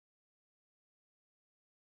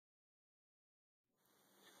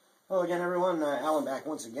Hello again, everyone. Alan back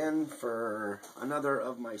once again for another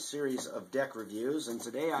of my series of deck reviews. And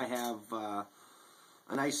today I have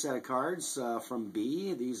a nice set of cards from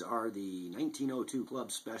B. These are the 1902 Club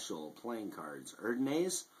Special playing cards,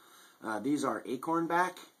 Erdnase. These are Acorn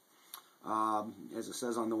back. As it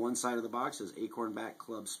says on the one side of the box, is Acorn back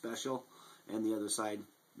Club Special, and the other side,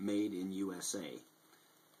 Made in USA.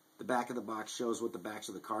 The back of the box shows what the backs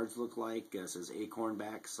of the cards look like. It says Acorn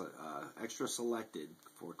backs, extra selected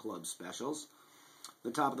for club specials.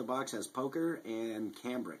 The top of the box has poker and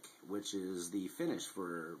cambric, which is the finish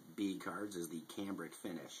for B cards, is the cambric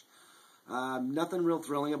finish. Nothing real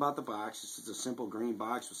thrilling about the box. It's just a simple green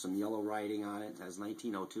box with some yellow writing on it. It has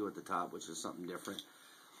 1902 at the top, which is something different.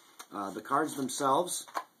 The cards themselves,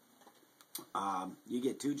 you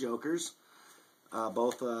get two jokers,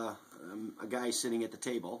 both a guy sitting at the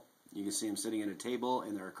table. You can see him sitting at a table,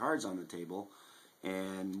 and there are cards on the table.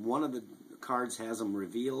 And one of the cards has them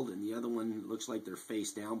revealed, and the other one looks like they're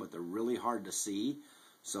face down, but they're really hard to see.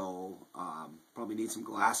 So probably need some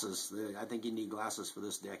glasses. I think you need glasses for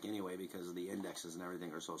this deck anyway because the indexes and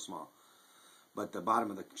everything are so small. But the bottom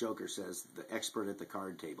of the joker says, the expert at the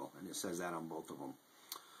card table, and it says that on both of them.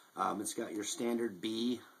 It's got your standard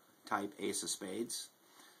B-type ace of spades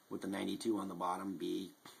with the 92 on the bottom,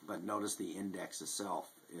 B, but notice the index itself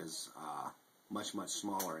is much, much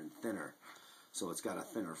smaller and thinner, so it's got a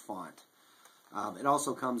thinner font. It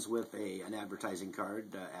also comes with an advertising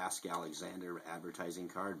card, Ask Alexander advertising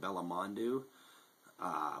card, Bellamondo,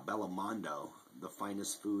 the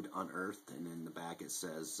finest food unearthed, and in the back it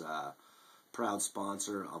says, proud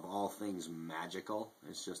sponsor of all things magical.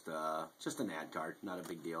 It's just an ad card, not a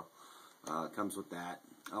big deal. Comes with that,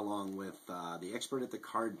 along with the expert at the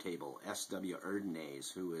card table, S.W.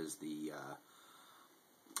 Erdnase, who is the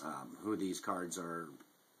who these cards are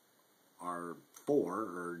for,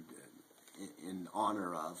 or in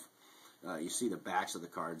honor of. You see the backs of the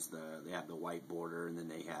cards. They have the white border, and then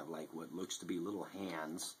they have like what looks to be little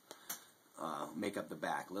hands make up the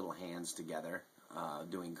back, little hands together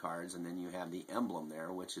doing cards, and then you have the emblem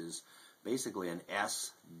there, which is basically an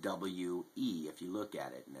SWE if you look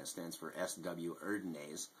at it, and that stands for S.W.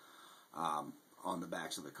 Erdnase on the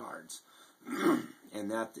backs of the cards.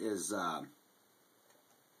 And that is,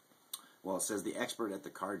 well, it says the expert at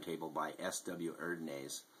the card table by S.W.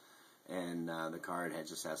 Erdnase. And the card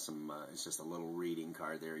just has some, it's just a little reading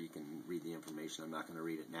card there. You can read the information. I'm not going to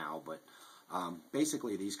read it now, but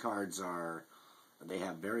basically these cards they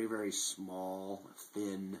have very, very small,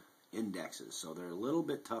 thin indexes, so they're a little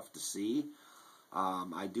bit tough to see.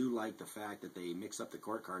 I do like the fact that they mix up the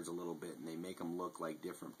court cards a little bit and they make them look like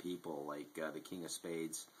different people. Like the King of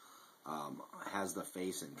Spades has the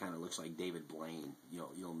face and kind of looks like David Blaine.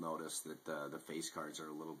 You'll notice that the face cards are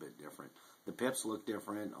a little bit different. The pips look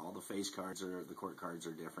different. All the face cards the court cards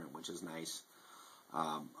are different, which is nice.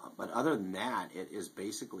 But other than that, it is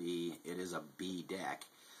a B deck.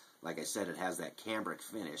 Like I said, it has that cambric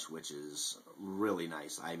finish, which is really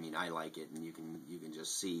nice. I mean, I like it, and you can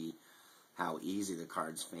just see how easy the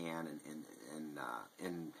cards fan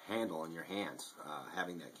and handle in your hands.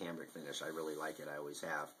 Having that cambric finish, I really like it. I always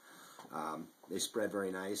have. They spread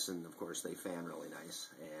very nice, and of course they fan really nice.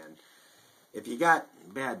 And if you got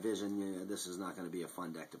bad vision, this is not going to be a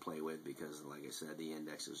fun deck to play with because, like I said, the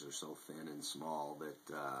indexes are so thin and small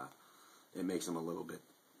that it makes them a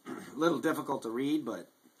little difficult to read, but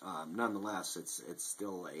nonetheless, it's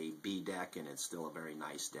still a B deck, and it's still a very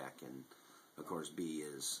nice deck. And of course, B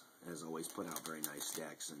has always put out very nice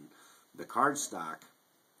decks. And the card stock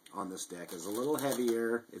on this deck is a little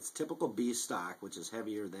heavier. It's typical B stock, which is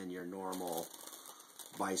heavier than your normal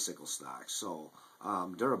bicycle stock. So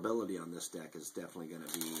durability on this deck is definitely going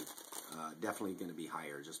to be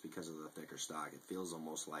higher just because of the thicker stock. It feels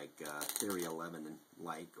almost like Theory 11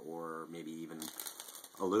 like, or maybe even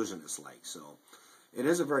Illusionist like. So it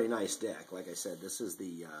is a very nice deck. Like I said, this is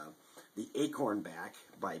the Acorn back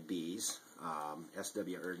by B's,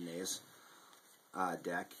 S.W. Erdnase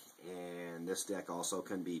deck, and this deck also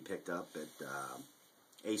can be picked up at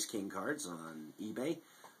Ace King Cards on eBay,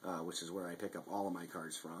 which is where I pick up all of my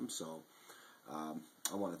cards from. So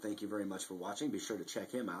I want to thank you very much for watching. Be sure to check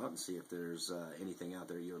him out and see if there's anything out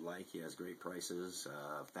there you would like. He has great prices,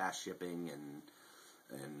 fast shipping, and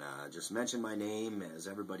just mention my name, as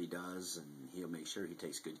everybody does, and he'll make sure he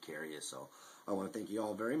takes good care of you. So I want to thank you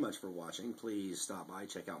all very much for watching. Please stop by,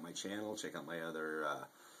 check out my channel, check out my other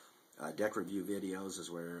deck review videos, as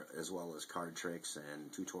well as card tricks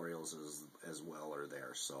and tutorials as well are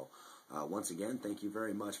there. So once again, thank you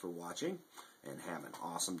very much for watching, and have an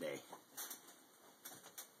awesome day.